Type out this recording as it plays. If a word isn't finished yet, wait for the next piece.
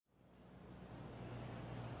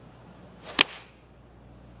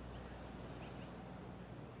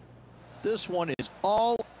This one is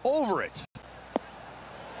all over it.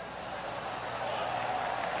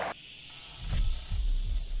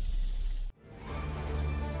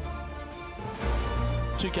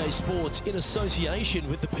 UK Sports, in association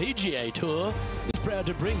with the PGA Tour, is proud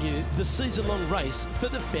to bring you the season-long race for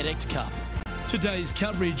the FedEx Cup. Today's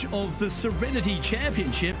coverage of the Serenity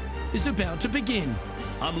Championship is about to begin.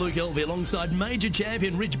 I'm Luke Elvey alongside major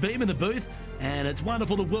champion Rich Beam in the booth, and it's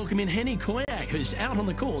wonderful to welcome in Henny Koyak, who's out on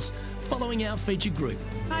the course following our featured group.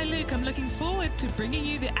 Hi Luke, I'm looking forward to bringing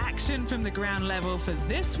you the action from the ground level for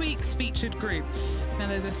this week's featured group. Now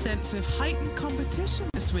there's a sense of heightened competition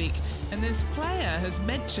this week, and this player has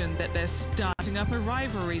mentioned that they're starting up a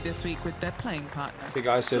rivalry this week with their playing partner. Hey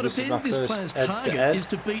guys, so this is my this first player's head-to-head. target is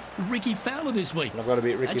to beat Rickie Fowler this week. I've got to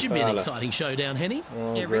beat Rickie Fowler. That should be an exciting showdown, Henny.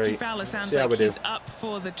 Oh, yeah, great. Rickie Fowler sounds like he's up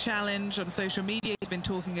for the challenge on social media. He's been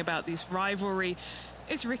talking about this rivalry.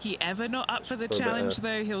 Is Rickie ever not up for the challenge,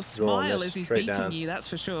 though? He'll smile as he's beating you, that's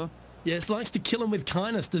for sure. Yes, likes to kill him with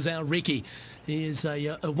kindness, does our Rickie. He is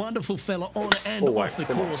a wonderful fella on and off the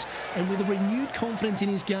course. And with a renewed confidence in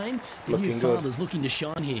his game, the new father's looking to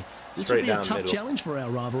shine here. This will be a tough challenge for our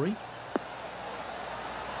rivalry.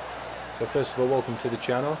 So first of all, welcome to the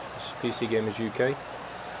channel. This is PC-Gamerz-UK.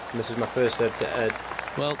 And this is my first head-to-head.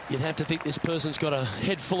 Well, you'd have to think this person's got a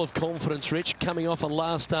head full of confidence, Rich, coming off a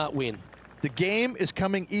last start win. The game is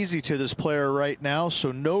coming easy to this player right now,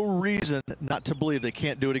 so no reason not to believe they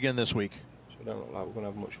can't do it again this week. So it don't look like we're going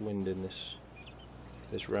to have much wind in this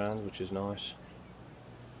round, which is nice.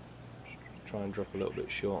 Just try and drop a little bit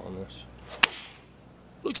short on this.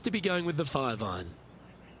 Looks to be going with the 5-iron.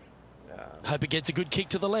 Yeah. Hope it gets a good kick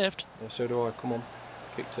to the left. Yeah, so do I. Come on.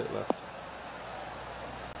 Kick to the left.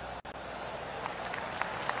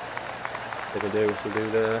 It'll do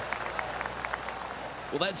there.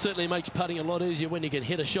 Well, that certainly makes putting a lot easier when you can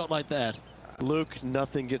hit a shot like that. Luke,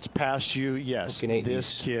 nothing gets past you. Yes,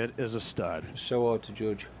 this kid is a stud. It's so hard to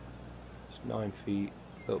judge. It's 9 feet,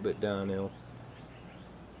 a little bit downhill.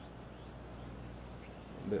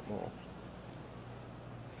 A bit more.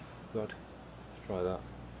 God, let's try that.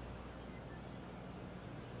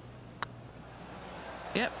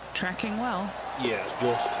 Yep, tracking well. Yeah, it's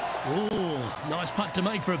just. Ooh, nice putt to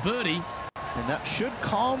make for a birdie. And that should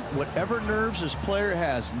calm whatever nerves this player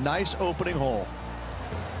has. Nice opening hole.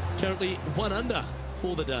 Currently 1 under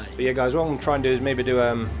for the day. But yeah, guys, what I'm trying to do is maybe do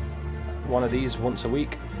one of these once a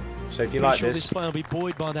week. So if you like this player will be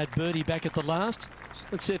buoyed by that birdie back at the last.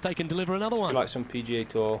 Let's see if they can deliver another one. If you like some PGA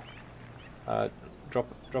Tour,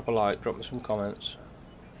 drop a like, drop me some comments,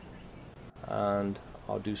 and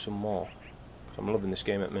I'll do some more. Because I'm loving this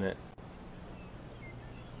game at the minute.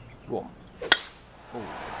 Go on. Ooh.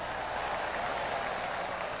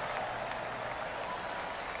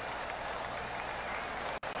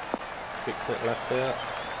 Kicked it left there.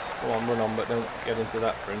 Go on, run on, but don't get into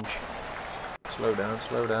that fringe. Slow down,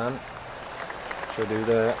 slow down. Should do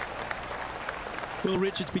there. Well,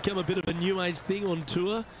 Rich, it's become a bit of a new age thing on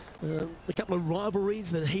tour. A couple of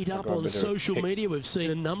rivalries that heat up on social media. We've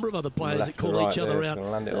seen a number of other players that call each other out.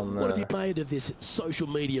 What have you made of this social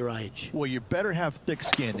media age? Well, you better have thick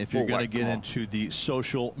skin if you're going to get into the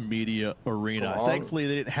social media arena. Thankfully,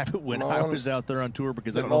 they didn't have it when I was out there on tour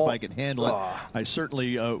because I don't know if I could handle it. I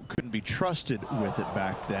certainly couldn't be trusted with it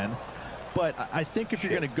back then. But I think if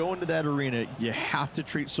you're going to go into that arena, you have to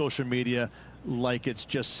treat social media like it's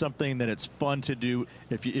just something that it's fun to do.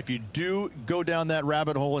 If you do go down that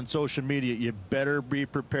rabbit hole in social media, you better be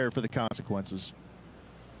prepared for the consequences.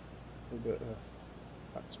 A bit of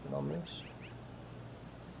backspin on this.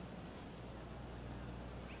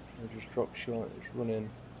 I'll just drop short, it's running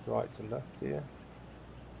right to left here.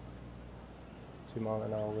 2 mile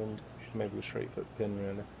an hour wind. Should maybe go straight for the pin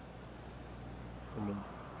really.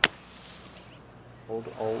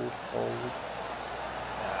 Hold.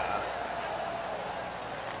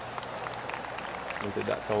 Needed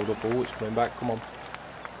that to hold up. Oh, it's coming back. Come on.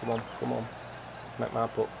 Make my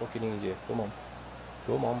putt fucking easier. Come on.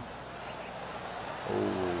 Oh,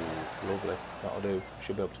 lovely. That'll do.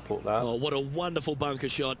 Should be able to put that. Oh, what a wonderful bunker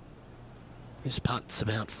shot. This putt's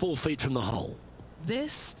about 4 feet from the hole.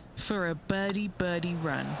 This for a birdie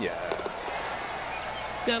run. Yeah.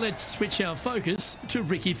 Now let's switch our focus to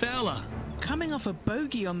Rickie Fowler. Coming off a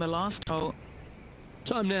bogey on the last hole.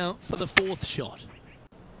 Time now for the 4th shot.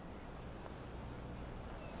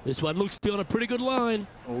 This one looks to be on a pretty good line.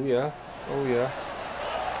 Oh yeah. Oh,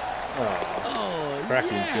 cracking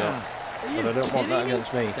shot. But I don't want that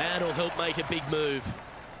against me. That'll help make a big move.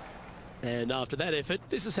 And after that effort,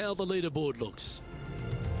 this is how the leaderboard looks.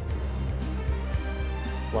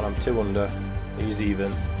 Well, I'm 2 under. He's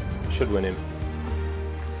even. Should win him.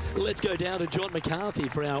 Let's go down to John McCarthy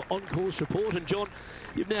for our on-course report. And John,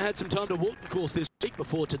 you've now had some time to walk the course this week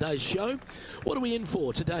before today's show. What are we in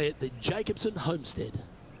for today at the Jacobson Homestead?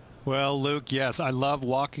 Well, Luke, yes, I love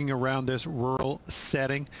walking around this rural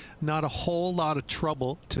setting. Not a whole lot of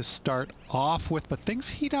trouble to start off with, but things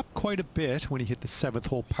heat up quite a bit when you hit the 7th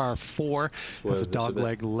hole par 4. There's a dog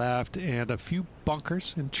leg left and a few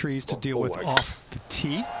bunkers and trees to deal with off the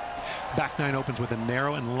tee. Back 9 opens with a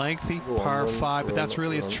narrow and lengthy par 5, but that's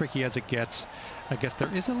really as tricky as it gets. I guess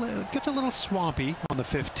there is it gets a little swampy on the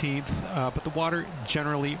 15th, but the water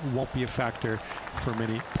generally won't be a factor for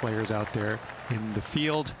many players out there in the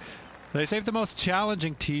field. They saved the most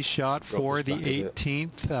challenging tee shot for the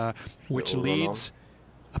 18th, which leads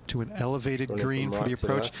up to an elevated green for the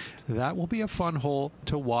approach. That will be a fun hole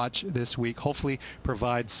to watch this week. Hopefully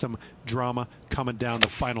provide some drama coming down the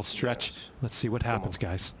final stretch. Let's see what happens,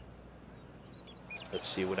 guys. Let's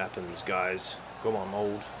see what happens, guys. Come on,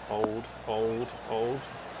 old. Oh,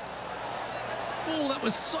 that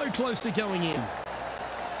was so close to going in.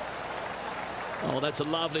 Oh, that's a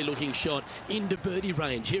lovely looking shot into birdie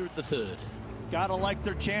range here at the 3rd. Gotta like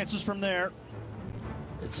their chances from there.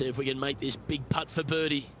 Let's see if we can make this big putt for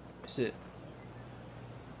birdie. That's it.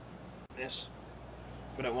 Yes.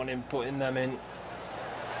 We don't want him putting them in.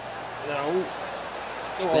 No.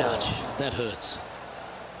 Oh. Ouch, that hurts.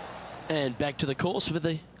 And back to the course with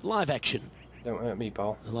the live action. Don't hurt me,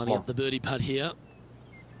 pal. Lining up the birdie putt here.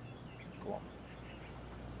 Go on.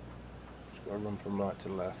 Just got to run from right to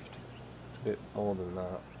left. A bit more than that.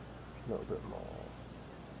 A little bit more.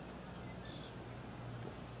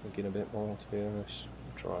 Thinking a bit more, to be honest.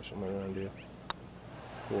 Try somewhere around here.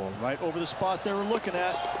 Go on. Right over the spot they were looking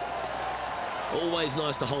at. Always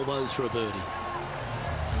nice to hold those for a birdie.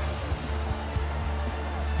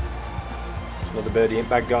 Another birdie ain't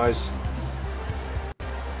bad, guys.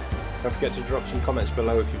 Don't forget to drop some comments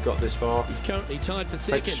below if you've got this far. He's currently tied for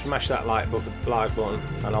second. Smash that like button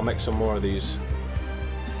and I'll make some more of these.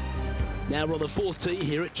 Now we're on the 4th tee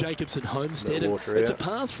here at Jacobson Homestead. It's a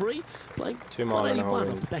par 3, playing 181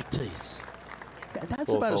 off the back tees.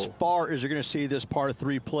 That's about as far as you're going to see this par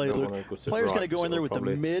 3 play, Luke. Player's going to go in there with the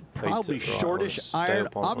mid, probably shortish iron.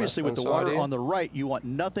 Obviously, with the water on the right, you want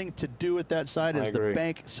nothing to do with that side as the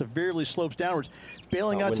bank severely slopes downwards.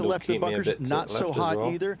 Bailing out to left of the bunkers, not so hot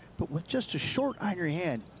either. But with just a short iron in your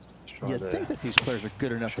hand, you think that these players are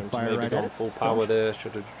good enough to fire right at it. Full power there.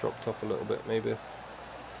 Should have dropped off a little bit, maybe.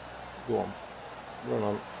 Go on. Run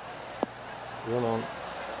on. Run on.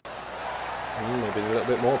 Maybe a little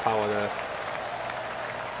bit more power there.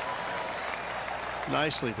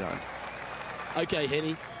 Nicely done. Okay,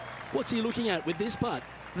 Henny, what's he looking at with this putt?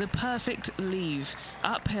 The perfect leave.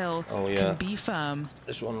 Uphill, can be firm.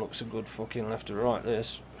 This one looks a good fucking left to right,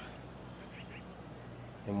 this.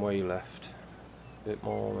 And way left. A bit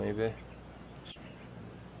more, maybe. I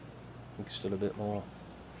think still a bit more.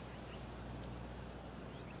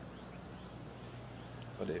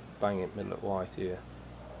 Got it bang it middle at white here.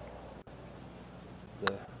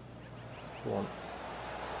 There. One.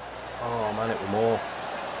 Oh man, it was more.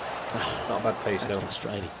 Not a bad pace though. That's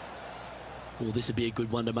frustrating. Well, this would be a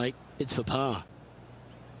good one to make. It's for par.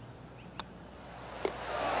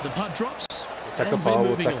 The putt drops. We'll take a par,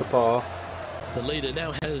 we'll take a par. The leader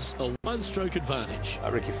now has a 1-stroke advantage.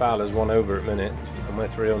 Rickie Fowler's 1 over at minute, and we're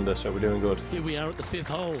 3 under, so we're doing good. Here we are at the 5th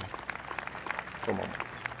hole. Come on.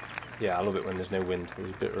 Yeah, I love it when there's no wind. There's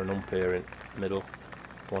a bit of an ump here in the middle.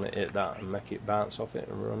 Want to hit that and make it bounce off it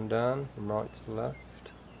and run down from right to left.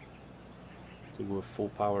 Could go with full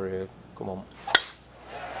power here. Come on.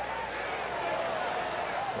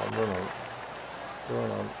 Come on, run on.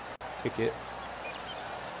 Run on. Kick it.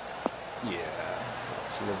 Yeah,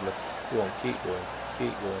 that's lovely. Go on, keep going.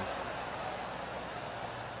 Keep going.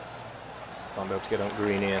 Might be able to get on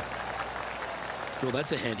green here. Well,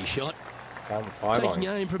 that's a handy shot. Taking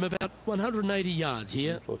aim from about 180 yards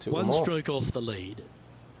here. 1 stroke off the lead.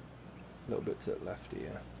 A little bit to the left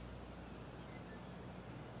here.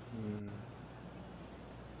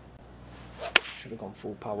 Should have gone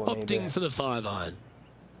full power. Opting for the 5-iron.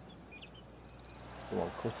 Come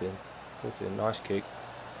on, cut in. Cut in. Nice kick.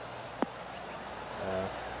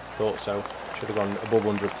 Thought so. Should have gone above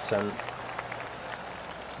 100%.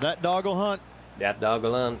 That dog will hunt. That dog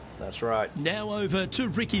will hunt. That's right. Now over to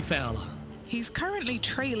Rickie Fowler. He's currently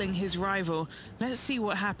trailing his rival. Let's see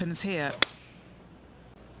what happens here.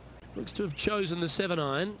 Looks to have chosen the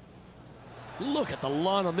 7-iron. Look at the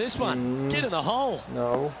line on this one. Get in the hole.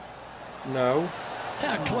 No. No.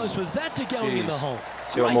 How close was that to going in the hole?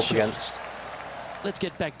 See what I'm up against. Let's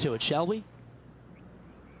get back to it, shall we?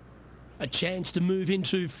 A chance to move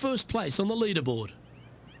into first place on the leaderboard.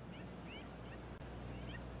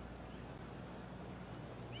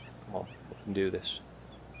 can do this.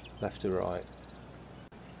 Left to right.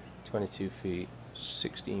 22 feet,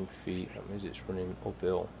 16 feet. That means it's running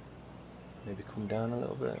uphill. Maybe come down a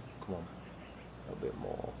little bit. Come on. A little bit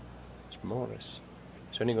more. It's more or less.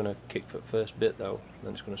 It's only going to kick for the first bit though, and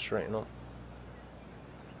then it's going to straighten up.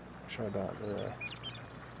 Try about there.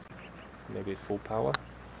 Maybe full power.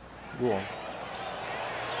 Go on.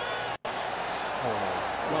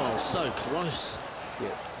 Oh. Well, so close.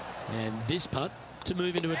 Shit. And this putt to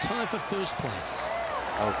move into a tie for first place.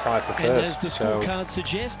 I'll tie for first. And as the scorecard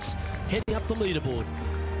suggests, heading up the leaderboard.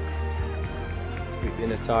 We've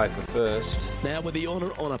been a tie for first. Now with the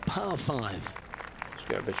honour on a par 5. Let's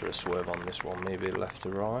get a bit of a swerve on this one. Maybe left to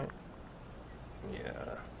right.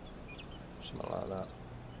 Yeah. Something like that.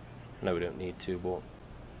 No, we don't need to, but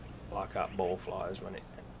like that ball flies when it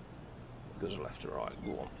goes left to right.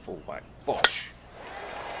 Go on, full whack. Bosh!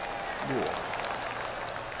 Go on.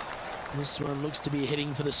 This one looks to be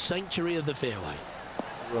heading for the sanctuary of the fairway.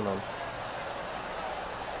 Run on.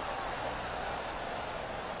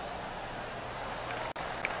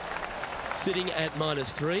 Sitting at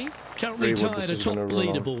 -3, currently tied atop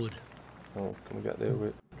leaderboard. Oh, can we get there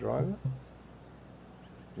with driver?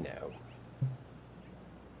 No.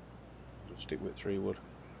 Just stick with 3 wood.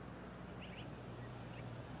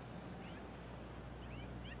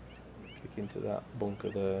 Kick into that bunker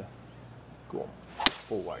there. Go on.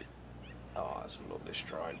 Full weight. Oh, that's a lovely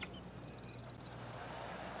strike.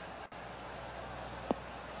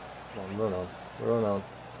 Come on, run on. Run on.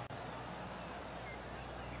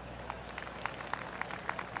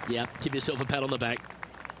 Yep, give yourself a pat on the back.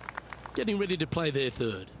 Getting ready to play their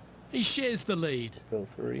third. He shares the lead. Bill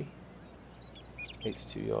 3.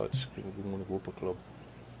 82 yards. We want to go up a club.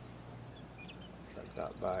 Drag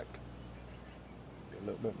that back. A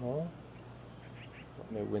little bit more.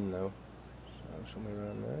 Got no wind though. So somewhere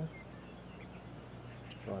around there.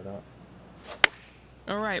 Let's try that.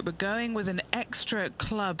 All right, we're going with an extra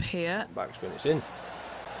club here. Backspin. It's in.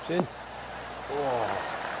 It's in.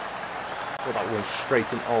 Oh. Oh, that went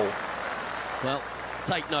straight in hole. Well,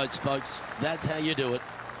 take notes, folks. That's how you do it.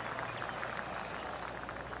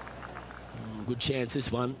 Good chance,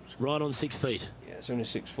 this one. Right on 6 feet. Yeah, it's only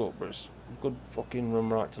 6 foot, but it's a good fucking run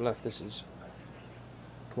right to left. This is.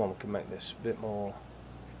 Come on, we can make this a bit more.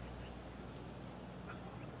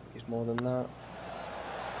 It's more than that.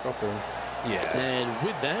 Drop in. Yeah. And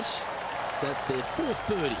with that, that's their 4th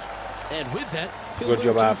birdie. And with that, good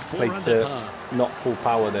job, I played to not full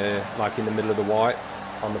power there, like in the middle of the white,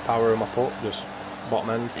 on the power of my putt, just bottom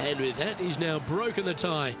end. And with that, he's now broken the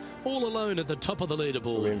tie, all alone at the top of the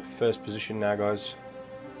leaderboard. We're in first position now, guys.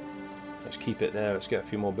 Let's keep it there. Let's get a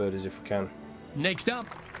few more birdies if we can. Next up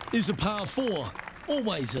is a par 4.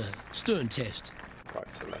 Always a stern test.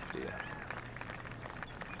 Right to left here.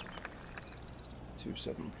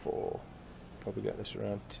 274. Probably get this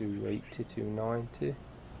around 280, 290.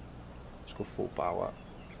 Let's go full power.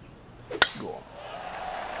 Go on.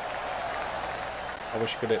 I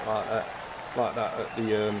wish I could hit like that at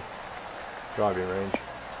the driving range.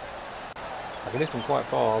 I can hit them quite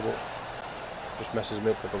far, but it just messes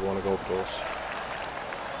me up if I want to go close.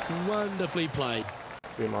 Wonderfully played.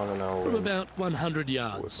 3 mile an hour. From about 100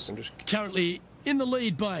 yards. Just currently in the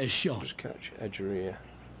lead by a shot. Just catch edge here.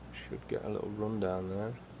 Should get a little run down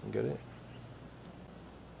there and get it.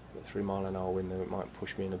 Got 3 mile an hour wind there, it might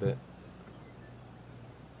push me in a bit.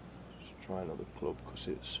 Try another club because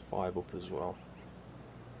it's 5 up as well.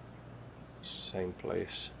 Same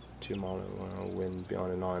place, 2 mile an hour wind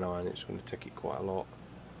behind a 9 iron. It's going to take it quite a lot.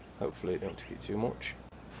 Hopefully it don't take it too much.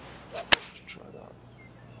 Let's try that.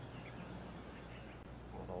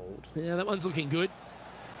 One hold. Yeah, that one's looking good.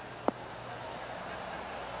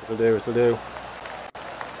 It'll do, it'll do.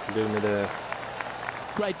 It'll do me there.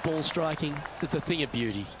 Great ball striking. It's a thing of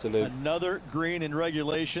beauty. Another green in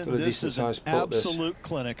regulation. This is an absolute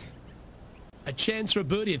clinic. A chance for a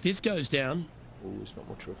birdie if this goes down. Oh, there's not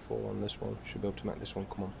much of a fall on this one. Should be able to make this one.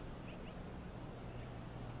 Come on.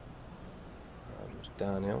 It's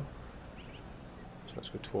downhill. So let's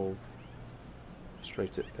go 12.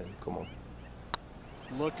 Straight at pin. Come on.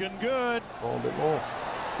 Looking good. Oh, a bit more.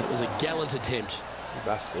 That was a gallant attempt. You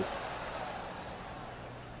bastard.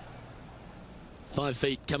 5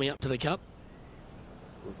 feet coming up to the cup.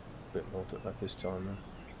 A bit more to left this time, then.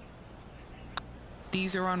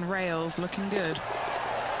 These are on rails, looking good.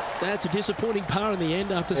 That's a disappointing par in the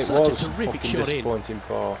end after such a terrific shot in. Disappointing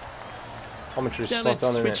par. Commentary now spot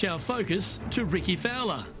on, let's switch our focus to Rickie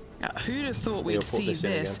Fowler. Now, who'd have thought we'd see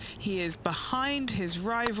this? He is behind his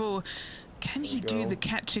rival. Can he do the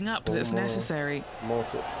catching up that's necessary? More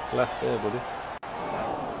to left there, buddy.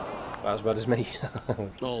 About as bad as me.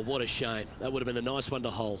 Oh, what a shame. That would have been a nice one to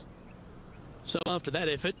hole. So after that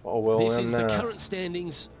effort, well, this is the current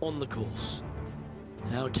standings on the course.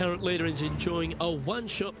 Our current leader is enjoying a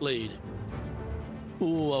one-shot lead.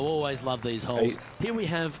 Ooh, I always love these holes. Here we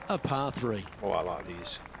have a par 3. Oh, I like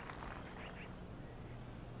these.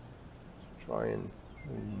 Let's try and...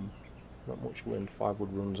 not much wind. 5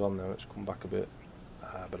 wood runs on there. Let's come back a bit.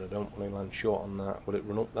 But I don't want to land short on that. Would it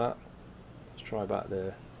run up that? Let's try back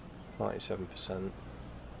there. 97%.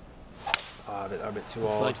 A bit too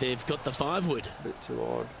hard. Looks like they've got the 5 wood. A bit too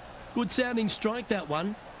hard. Good sounding strike, that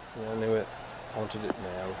one. Yeah, I knew it. I wanted it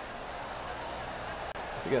now.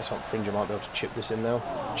 If it gets on fringe, I might be able to chip this in now.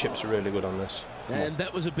 Chips are really good on this. And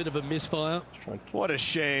that was a bit of a misfire. What a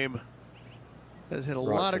shame. Has hit a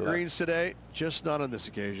lot of greens today, just not on this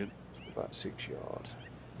occasion. About 6 yards.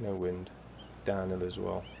 No wind. Downhill as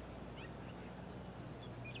well.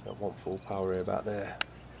 Got one full power here back there.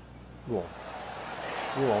 Go on.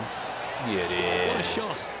 Go on. Yeah, it is. What a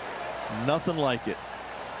shot. Nothing like it.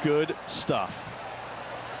 Good stuff.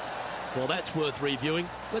 Well, that's worth reviewing.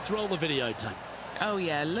 Let's roll the videotape. Oh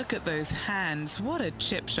yeah, look at those hands. What a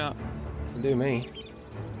chip shot. Can do me.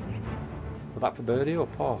 Was that for birdie or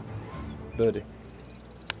par? Birdie.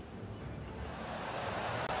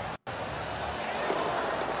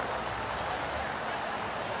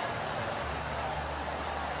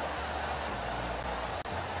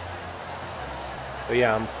 So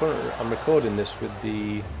yeah, I'm recording this with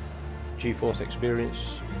the GeForce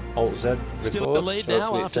Experience Alt-Z record. Still the lead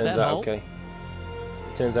now after that hole. Okay.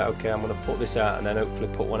 It turns out okay. I'm going to put this out and then hopefully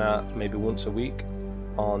put one out maybe once a week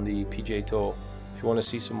on the PGA Tour. If you want to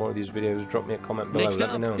see some more of these videos, drop me a comment below. Let me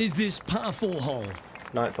know. Next up is this par 4 hole.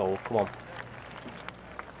 9th hole. Come on. What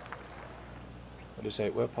did you say?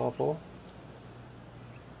 We're par 4?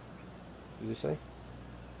 Did you say?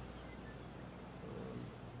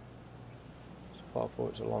 It's par 4.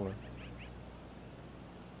 It's a long one.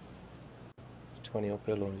 It's 20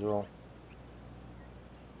 uphill as well.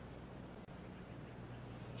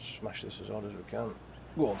 Smash this as hard as we can.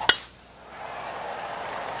 Go on.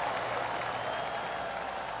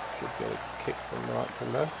 Should get a kick from right to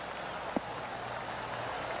left.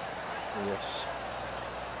 Yes.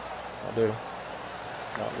 That'll do.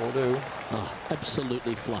 That will do. Oh,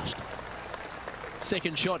 absolutely flushed.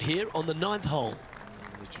 Second shot here on the 9th hole.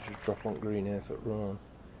 Need to just drop on green here for it run on.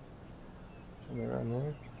 Somewhere around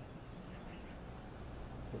there.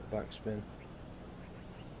 Bit backspin.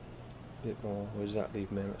 Bit more. Where does that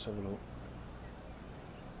leave me? Let's have a look.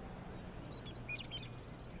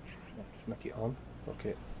 Just make it on. Fuck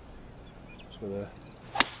it. So there.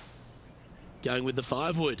 Going with the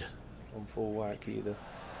 5 wood. On full whack either.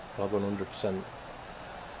 I've gone 100%.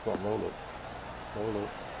 Go on, roll up. Roll up.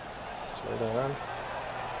 Slow down.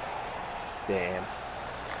 Damn.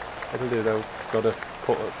 It'll do though. Got to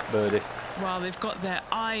put up birdie. Well, they've got their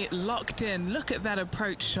eye locked in. Look at that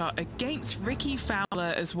approach shot against Rickie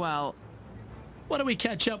Fowler as well. Why don't we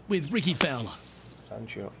catch up with Rickie Fowler? Sand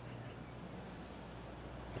shot.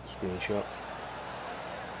 Screenshot.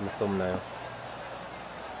 My thumbnail.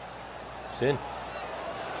 It's in.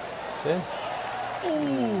 It's in.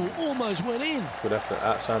 Oh, almost went in. Good effort.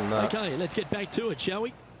 Outsand that. Okay, let's get back to it, shall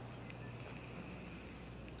we?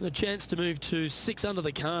 A chance to move to 6 under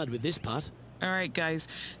the card with this putt. All right, guys.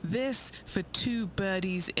 This for 2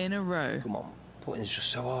 birdies in a row. Come on. Putting's just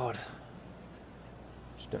so hard.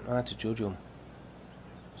 Just don't know how to judge them.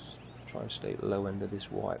 Just try and stay at the low end of this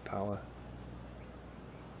white power.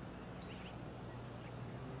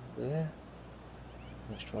 There.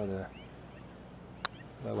 Let's try there.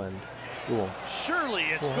 Low end. Go on. Surely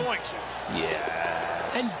it's going to.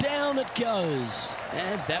 Yes. And down it goes.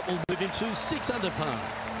 And that will move him to 6 under par.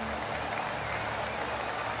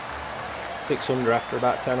 6 under after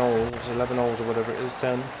about 10 holes, 11 holes or whatever it is,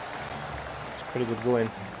 10. It's pretty good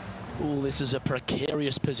going. Oh, this is a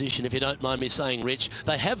precarious position, if you don't mind me saying, Rich.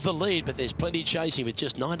 They have the lead, but there's plenty chasing with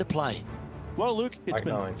just 9 to play. Well, Luke, it's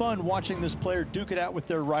been fun watching this player duke it out with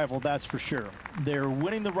their rival, that's for sure. They're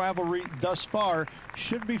winning the rivalry thus far.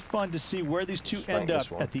 Should be fun to see where these two end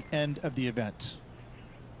up at the end of the event.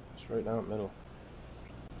 Straight down the middle.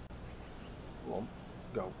 Go on.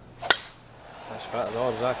 Go. That's about as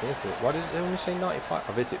hard as I can hit it. Why does it only say 95?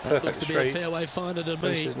 I've hit it perfect looks to straight. Be a fairway finder to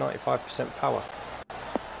This me. is 95% power.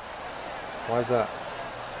 Why is that?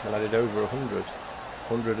 Well, I did over 100.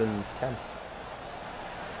 110.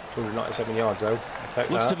 297 yards though. I'll take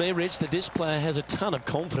Looks that. to me, Rich, that this player has a ton of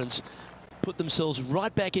confidence. Put themselves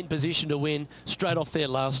right back in position to win straight off their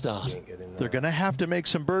last start. They're going to have to make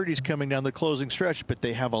some birdies coming down the closing stretch, but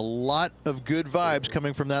they have a lot of good vibes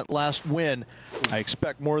coming from that last win. I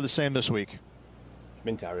expect more of the same this week.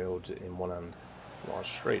 Mint Harry holds it in one hand. Well,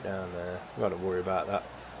 straight down there. Got to worry about that.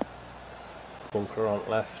 bunker on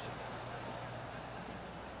left.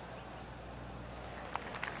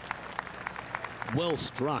 Well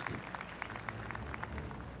struck.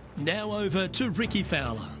 Now over to Rickie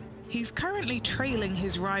Fowler. He's currently trailing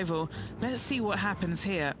his rival. Let's see what happens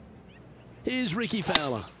here. Here's Rickie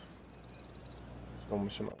Fowler. It's gone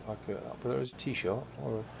with something like that, but it was a tee shot.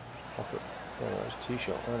 Or off it. Oh, that was a tee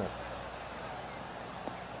shot, wasn't it?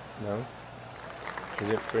 No. Is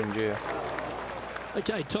it fringe here?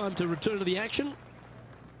 Okay, time to return to the action.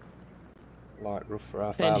 Light rough for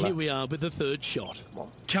our Fowler. And here we are with the third shot. Come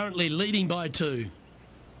on. Currently leading by 2.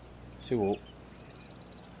 2 up.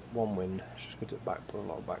 1 wind. Just going to put a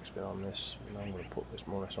lot of backspin on this. And I'm going to put this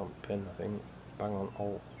more or less on the pin, I think. Bang on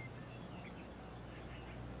hole.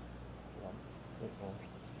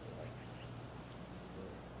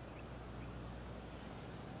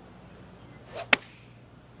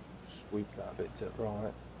 Sweep that a bit to the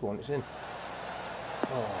right. Go on, it's in.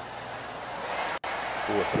 Oh.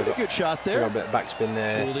 Pretty good shot there. A bit of backspin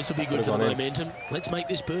there. Oh, this will be good for the momentum. Let's make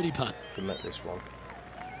this birdie putt. Can make this one.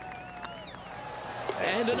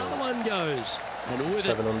 And another one goes. And with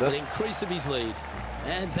 7 it, under. an increase of his lead.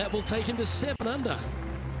 And that will take him to 7 under.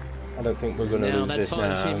 I don't think we're going to lose this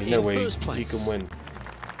now. Him No in way first place. he can win.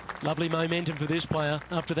 Lovely momentum for this player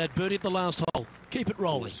after that birdie at the last hole. Keep it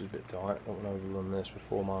rolling. This is a bit tight. Don't want to overrun this with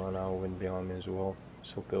 4 mile an hour wind behind me as well.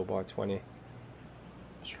 It's uphill by 20.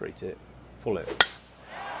 Straight it. Full it.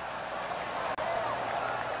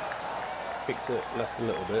 Kicked it left a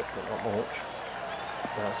little bit, but not much.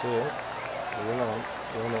 That's it. Run on.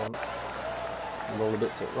 Run on. And roll a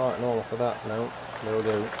bit to it right and all off of that. No. They'll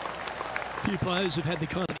do. Few players have had the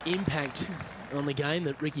kind of impact on the game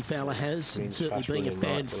that Rickie Fowler has, and certainly being a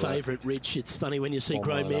fan favourite, Rich. It's funny when you see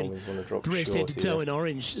grown men dressed head to toe in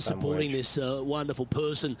orange supporting this wonderful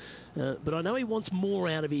person, but I know he wants more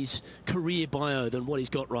out of his career bio than what he's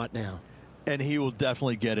got right now. And he will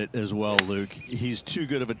definitely get it as well, Luke. He's too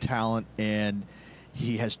good of a talent, and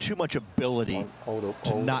he has too much ability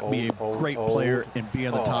to not be a great player and be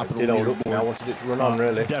on the top of the leaderboard. I wanted it to run on,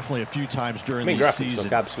 really. Definitely a few times during the graphics season.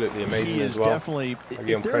 Look absolutely amazing he is as well. Definitely,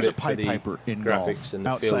 if there's a Pied Piper in golf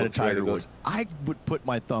outside of Tiger Woods, I would put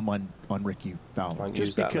my thumb on Ricky Fowler,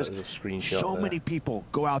 just because so many people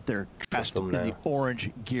go out there dressed in the orange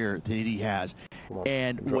gear that he has,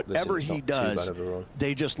 and whatever he does,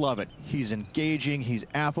 they just love it. He's engaging, he's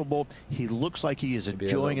affable, he looks like he is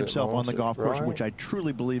enjoying himself on the golf course, which I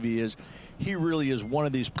truly believe he is. He really is one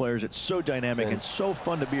of these players that's so dynamic and so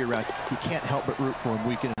fun to be around. You can't help but root for him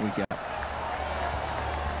week in and week out.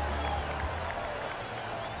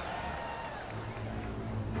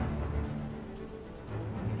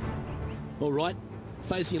 All right,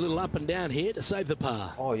 facing a little up and down here to save the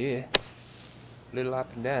par. Oh yeah, a little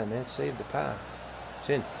up and down there to save the par. It's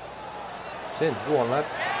in. It's in. Go on, lad.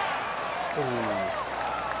 Ooh.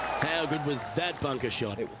 How good was that bunker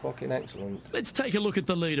shot? It was fucking excellent. Let's take a look at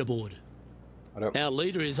the leaderboard. Our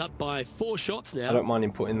leader is up by 4 shots now. I don't mind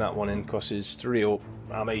him putting that one in because he's 3 up.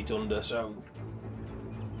 I'm 8 under, so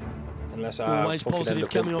unless I always positive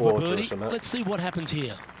coming off a birdie. Let's see what happens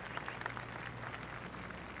here.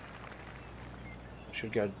 I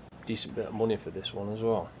should get a decent bit of money for this one as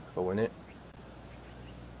well if I win it.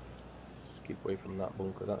 Just keep away from that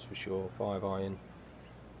bunker, that's for sure. 5 iron.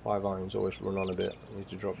 5 irons always run on a bit. I need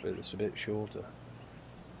to drop it that's a bit shorter.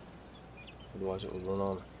 Otherwise it will run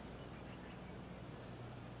on.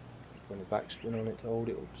 When the backspin on it to hold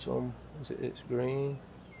it up some. Is it? It's green.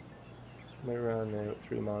 Somewhere around there at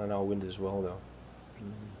 3 mile an hour wind as well though.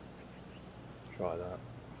 Try that.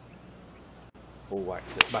 Full whack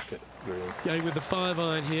it back at green. Going with the 5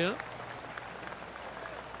 iron here.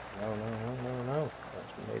 No.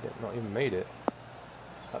 That's made it. Not even made it.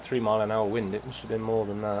 At 3 mile an hour wind, it must have been more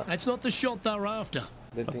than that. That's not the shot they're after.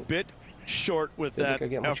 A bit short with that I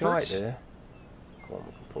get much effort. right there. Come on,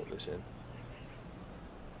 we can put this in.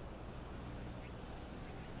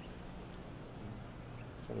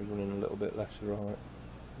 So we're running a little bit left to right.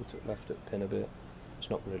 We took left at the pin a bit. It's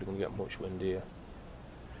not really going to get much wind here.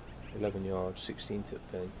 11 yards, 16 to the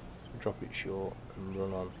pin. So drop it short and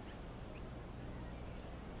run on.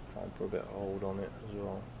 Try and put a bit of hold on it as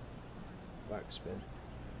well. Backspin.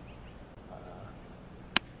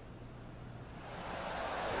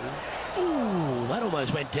 Ooh, that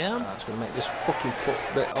almost went down. That's going to make this fucking putt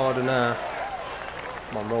a bit harder now.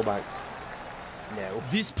 Come on, roll back. No.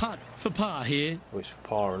 This putt for par here. Oh, it's for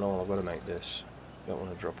par and all. I've got to make this. Don't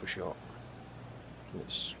want to drop a shot. And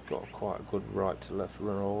it's got quite a good right to left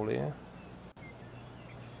run roll here.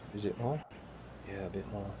 Is it more? Yeah, a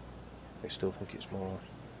bit more. I still think it's more.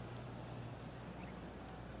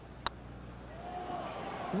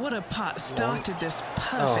 What a putt. Started this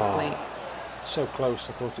perfectly. So close,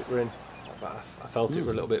 I thought it were in. But I felt it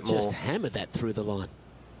were a little bit more. Just hammered that through the line.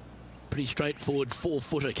 Pretty straightforward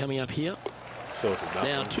 4-footer coming up here. Sorted that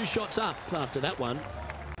Now one. 2 shots up after that one.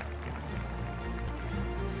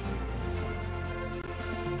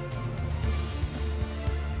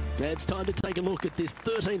 It's time to take a look at this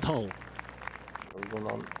 13th hole. Run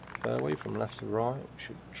on fairway from left to right. We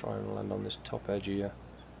should try and land on this top edge here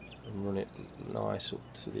and run it nice up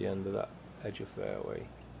to the end of that edge of fairway.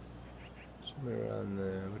 Somewhere around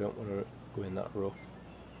there. We don't want to go in that rough.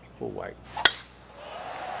 Full whack.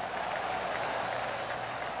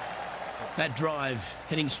 That drive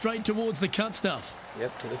heading straight towards the cut stuff.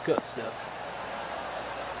 Yep, to the cut stuff.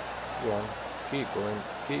 Go on. Keep going.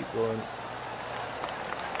 Keep going.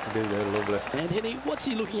 Do that, lovely. And Henny, what's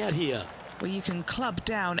he looking at here? Well, you can club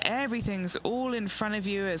down. Everything's all in front of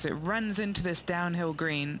you as it runs into this downhill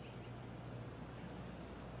green.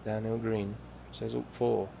 Downhill green. Says up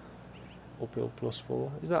 4. Uphill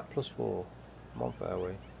 +4. Is that +4? I'm on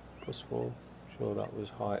fairway. +4. Sure, that was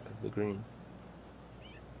height of the green.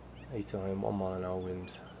 8 iron, 1 mile an hour wind.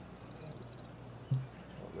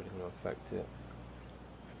 Not really going to affect it.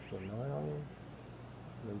 So 9 iron.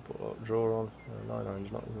 And then put a draw on. 9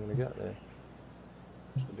 iron's not even going to get there.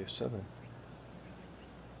 It's going to be a 7.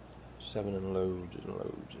 7 and loads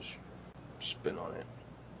of spin on it.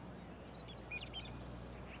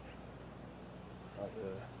 Right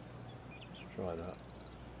there. Let's try that.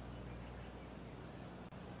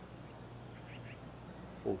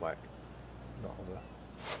 Full back. Not over.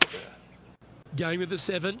 There. Going with the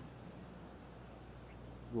 7.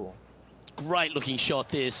 Go on. Great looking shot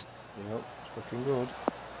this. Yep, it's looking good.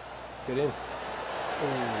 Get in.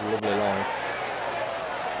 Oh, lovely line.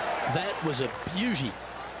 That was a beauty.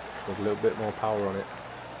 With a little bit more power on it.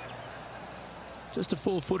 Just a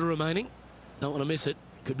 4-footer remaining. Don't want to miss it.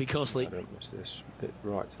 Could be costly. I don't miss this. A bit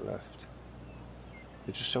right to left.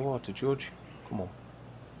 It's just so hard to judge. Come on.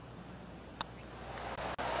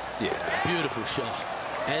 Yeah. Beautiful shot.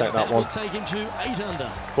 And Take that will one. take him to 8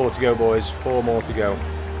 under. 4 to go, boys. 4 more to go.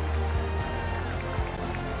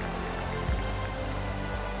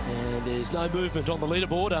 And there's no movement on the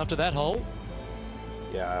leaderboard after that hole.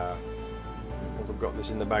 Yeah. I think I've got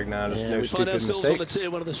this in the bag now. There's And no we find stupid ourselves on the mistakes. tee,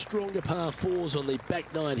 one of the stronger par 4s on the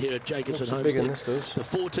back 9 here at Jacobson Looks big in Homestead. this does.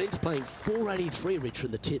 The 14th playing 483, Rich,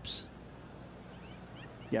 from the tips.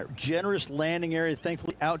 Yeah, generous landing area,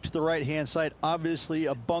 thankfully out to the right-hand side. Obviously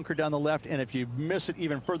a bunker down the left, and if you miss it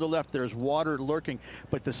even further left, there's water lurking.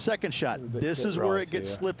 But the second shot, this is where it gets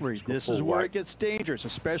slippery. This is where it gets dangerous,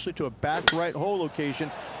 especially to a back right hole location.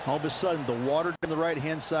 All of a sudden, the water on the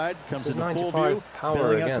right-hand side comes into full view.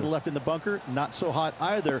 Bailing out to the left in the bunker, not so hot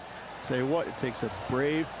either. Tell you what, it takes a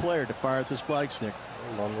brave player to fire at this flag stick.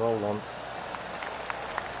 Roll on, roll on.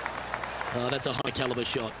 Oh, that's a high caliber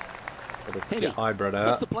shot. Henny, hybrid out.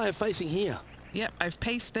 What's the player facing here? Yep, I've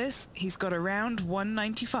paced this. He's got around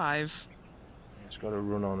 195. It's got a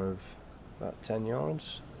run on of about 10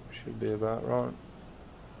 yards. Should be about right.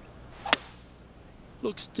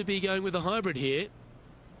 Looks to be going with a hybrid here.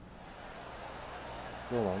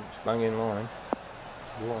 Go on, it's bang in line.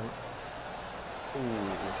 Go on.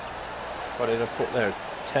 Ooh. What did I put there?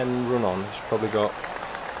 10 run on. It's probably got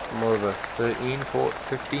more of a 13, 14,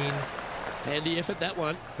 15. Handy effort, that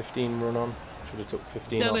one. 15 run on. Should have took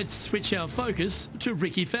 15 Now off. let's switch our focus to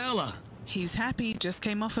Rickie Fowler. He's happy, just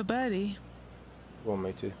came off a birdie. Go on,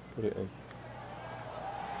 matey. Put it in.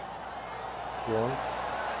 Go on.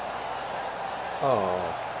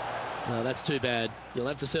 Oh. No, that's too bad. You'll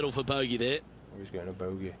have to settle for bogey there. He's going to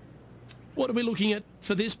bogey. What are we looking at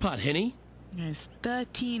for this putt, Henny? It's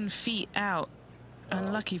 13 feet out.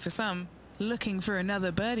 Unlucky for some. Looking for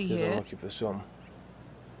another birdie here. Unlucky for some.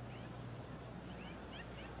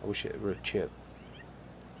 I wish it were a chip.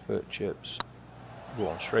 4 chips. Go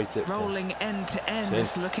on, straight it. Rolling end to end.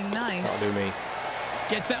 It's looking nice. That'll do me.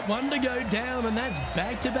 Gets that one to go down, and that's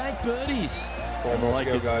back-to-back birdies. 4 more to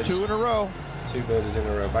go, guys. 2 in a row. 2 birdies in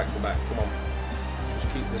a row, back to back. Come on.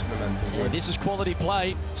 Just keep this momentum going. And this is quality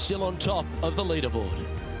play, still on top of the leaderboard.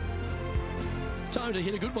 Time to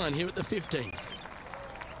hit a good one here at the 15th.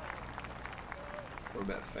 Or a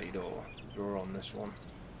bit of fade or draw on this one.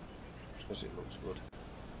 Just because it looks good.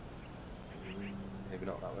 Maybe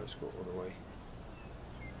not that way, let's go all the way.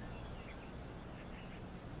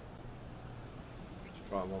 Let's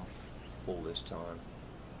try one full this time.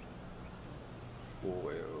 All the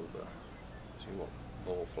way over. See what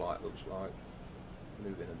ball flight looks like.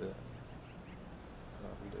 Move in a bit.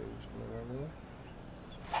 That can do something around there.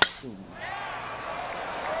 Ooh.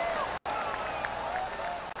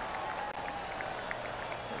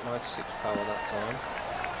 Nice 6 power that time.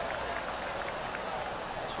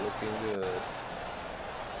 So looking good.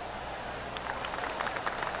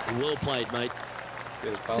 Well played, mate.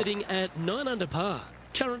 Cheers, pal. Sitting at 9 under par,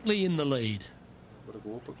 currently in the lead. Got to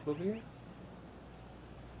go up a club here.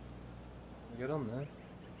 Get on there.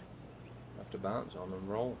 Have to bounce on and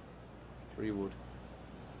roll. 3 wood.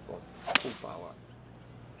 Go on, full power.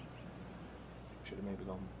 Should have maybe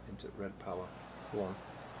gone into red power. Go on.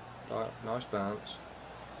 Right, nice bounce.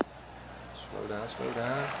 Slow down, slow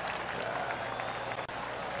down.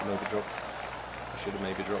 Yeah. Maybe drop. I should have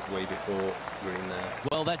maybe dropped way before green there.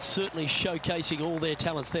 Well, that's certainly showcasing all their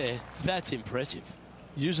talents there. That's impressive.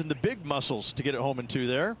 Using the big muscles to get it home in 2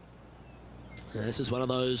 there. This is one of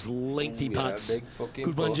those lengthy putts. Big fucking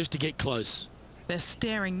Good one just to get close. They're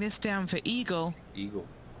staring this down for eagle. Eagle.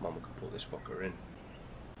 Come on, we can put this fucker in.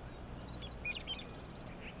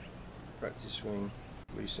 Practice swing.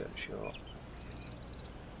 Reset shot.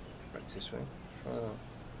 Practice swing. Try that.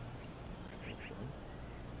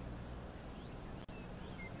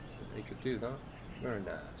 He could do that. Very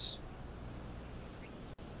nice.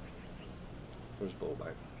 Where's ball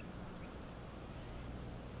back?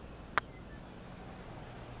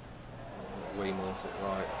 Way more to the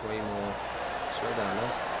right. Way more. Slow down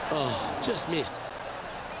now. Oh, just missed.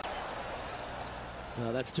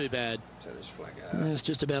 No, that's too bad. Set this flag out. It's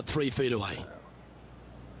just about 3 feet away.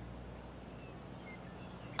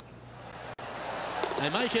 They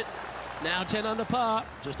make it. Now 10 under par.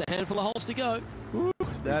 Just a handful of holes to go. Ooh,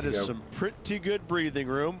 that is some pretty good breathing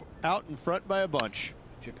room. Out in front by a bunch.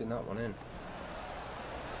 Chipping that one in.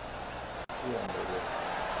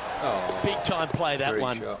 Oh, big time play, that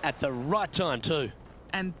one. Shot. At the right time too.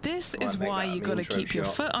 And this is why you got to keep your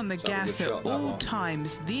foot on the gas at all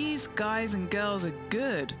times. These guys and girls are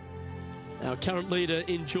good. Our current leader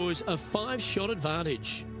enjoys a 5-shot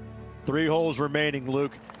advantage. 3 holes remaining,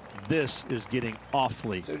 Luke. This is getting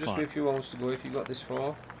awfully So just fun. a few holes to go if you got this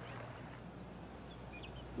far.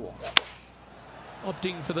 Whoa.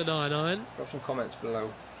 Opting for the 9-iron. Drop some comments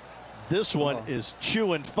below. This one is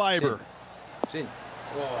chewing fiber. It's in.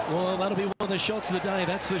 Well, that'll be one of the shots of the day,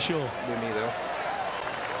 that's for sure. With me though.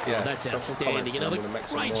 Yeah, that's outstanding. Another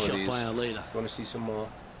great shot by our leader. Want to see some more?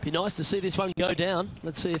 Be nice to see this one go down.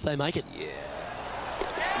 Let's see if they make it. Yeah.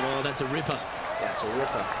 Oh, that's a ripper. Yeah, it's a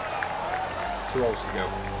ripper. 2 holes to go.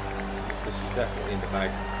 This is definitely in the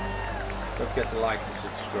bag. Don't forget to like and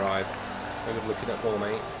subscribe. Very good looking at ball,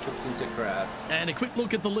 mate. Chuck it into crab. And a quick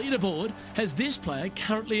look at the leaderboard has this player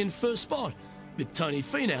currently in first spot, with Tony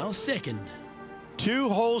Finau second. 2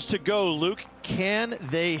 holes to go, Luke. Can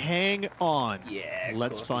they hang on? Yeah,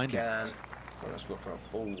 let's find out. Well, let's go for a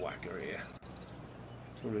full whacker here.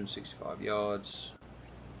 265 yards.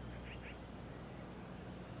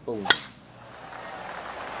 Boom. Oh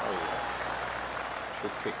yeah.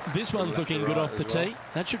 This one's looking good off the tee.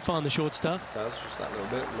 That should find the short stuff. It does, just that little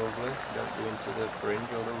bit, lovely. Don't go into the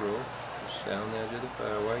fringe or the rough. Just down there to the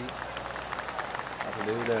fairway.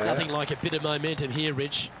 There. Nothing like a bit of momentum here,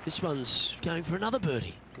 Rich. This one's going for another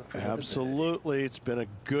birdie. Absolutely. It's been a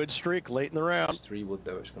good streak late in the round. It's 3 wood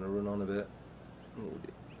though. It's going to run on a bit. Ooh,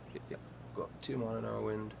 yeah. Got 2 mile-an-hour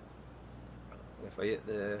wind. If I hit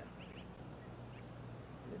there, it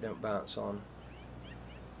don't bounce on.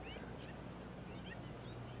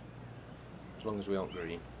 As long as we aren't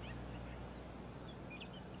green. As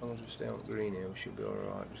long as we stay on green here, we should be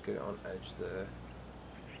alright. Just get it on edge there.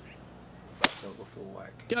 Don't go full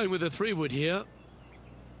whack. Going with a 3-wood here.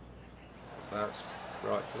 Bounced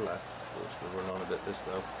right to left. We're just going to run on a bit this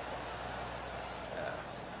though. Yeah.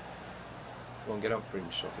 Go on, get on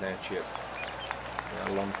fringe so I can air chip. Yeah,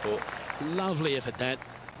 long putt. Lovely effort that.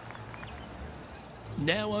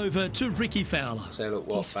 Now over to Rickie Fowler. Say, look,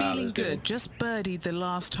 what he's feeling good. Just birdied the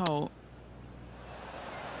last hole.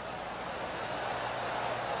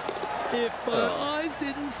 If my eyes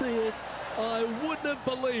didn't see it, I wouldn't have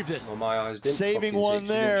believed it. Well, my eyes didn't. Saving one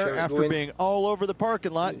there after being all over the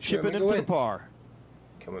parking lot, chipping in for the par.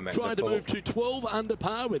 Can we make Trying to move to 12 under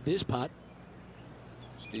par with this putt.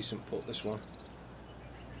 It's a decent putt, this one.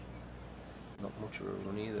 Not much of a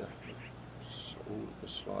run either. So, a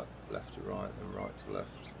slight left to right and right to left.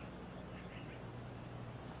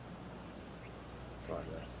 Right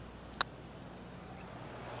there.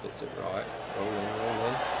 Hits it right. Rolling,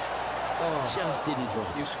 rolling. Oh, just didn't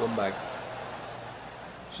drop. You scumbag.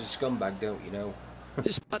 She's a scumbag, don't you know?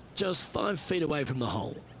 This putt just 5 feet away from the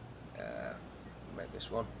hole. Make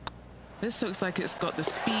this one. This looks like it's got the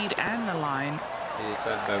speed and the line. It's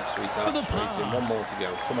had both, sweetheart. For the par. Straight in. One more to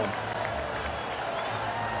go. Come on.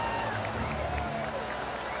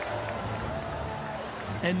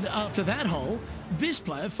 And after that hole, this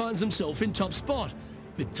player finds himself in top spot,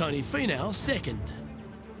 with Tony Finau second.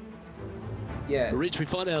 Yeah. Rich, we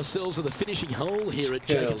find ourselves at the finishing hole here at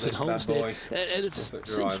Jacobson Homestead, and it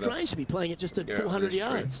seems strange to be playing it just at 400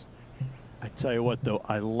 yards. I tell you what, though,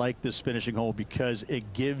 I like this finishing hole because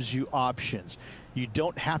it gives you options. You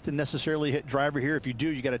don't have to necessarily hit driver here. If you do,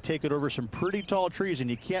 you got to take it over some pretty tall trees, and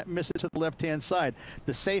you can't miss it to the left-hand side.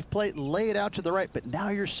 The safe play, lay it out to the right, but now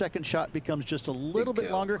your second shot becomes just a little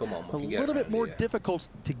bit longer, a little bit more difficult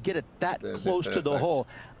to get it that close to the hole.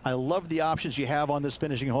 I love the options you have on this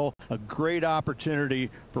finishing hole. A great opportunity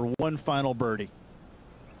for one final birdie.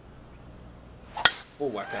 Oh,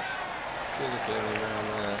 whacker. Should have clearly around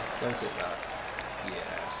there. Don't hit that.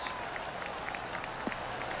 Yes.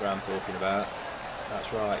 That's what I'm talking about.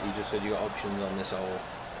 That's right, you just said you got options on this hole.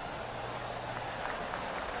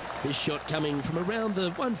 This shot coming from around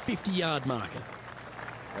the 150-yard marker.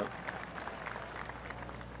 Yep.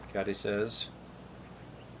 Caddy says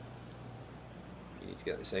you need to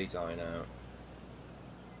get this 8 iron out.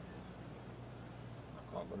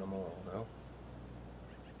 I can't win them all though.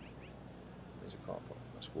 There's a car park.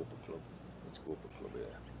 Let's go up a club. Let's go up a club here.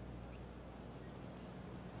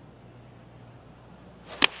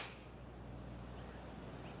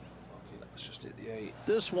 Let's just hit the 8.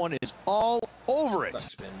 This one is all over it.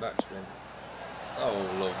 Backspin, backspin. Oh,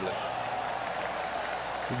 lovely.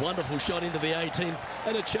 Wonderful shot into the 18th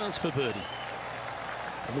and a chance for birdie.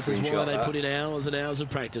 And this is why they put in hours and hours of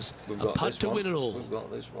practice. A putt to win it all. We've got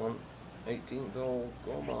this one. 18th hole.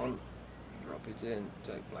 Come on. Drop it in.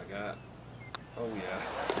 Take flag out. Oh,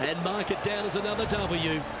 yeah. And mark it down as another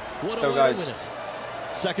W. What a so, way guys, to win it.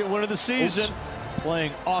 Second win of the season. Oops.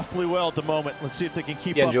 Playing awfully well at the moment. Let's see if they can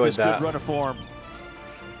keep up this good run of form.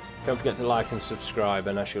 Don't forget to like and subscribe,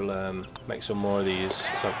 and I shall make some more of these.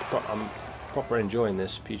 So I'm proper enjoying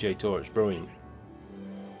this PGA Tour. It's brilliant.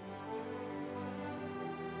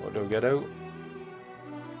 What do we get out?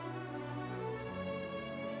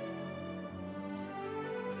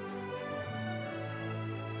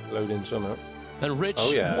 Loading some up. And Rich,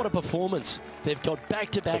 what a performance. They've got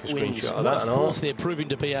back-to-back wins. What a force they're proving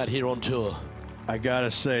to be out here on tour. I gotta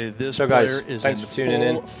say, this player is in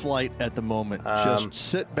full flight at the moment. Just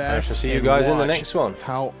sit back. I shall see you guys in the next one.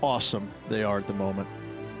 How awesome they are at the moment.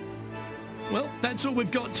 Well, that's all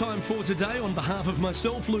we've got time for today. On behalf of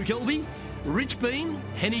myself, Luke Elvey, Rich Bean,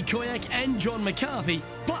 Henny Koyak and John McCarthy,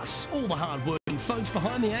 plus all the hard-working folks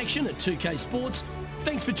behind the action at 2K Sports,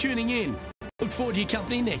 thanks for tuning in. Look forward to your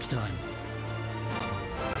company next time.